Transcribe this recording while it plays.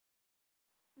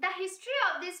The history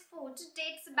of this food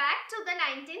dates back to the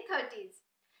 1930s.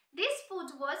 This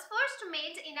food was first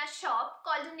made in a shop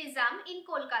called Nizam in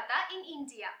Kolkata in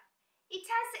India. It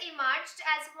has emerged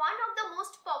as one of the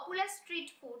most popular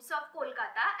street foods of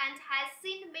Kolkata and has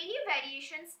seen many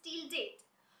variations till date.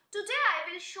 Today I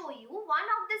will show you one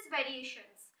of these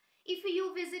variations. If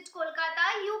you visit Kolkata,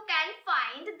 you can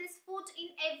find this food in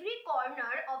every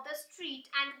corner of the street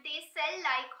and they sell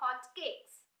like hot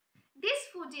cakes.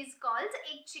 This food is called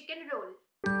egg chicken roll.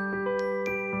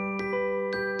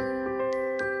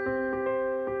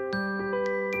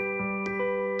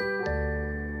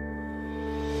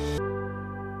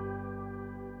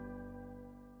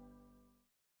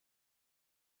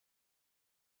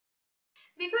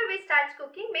 Before we start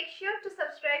cooking, make sure to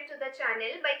subscribe to the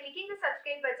channel by clicking the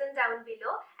subscribe button down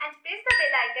below and press the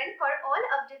bell icon for all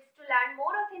updates to learn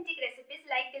more authentic recipes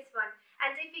like this one.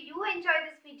 And if you enjoy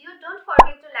this video, don't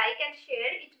forget to like and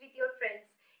share it with your friends.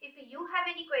 If you have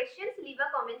any questions, leave a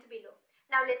comment below.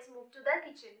 Now let's move to the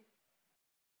kitchen.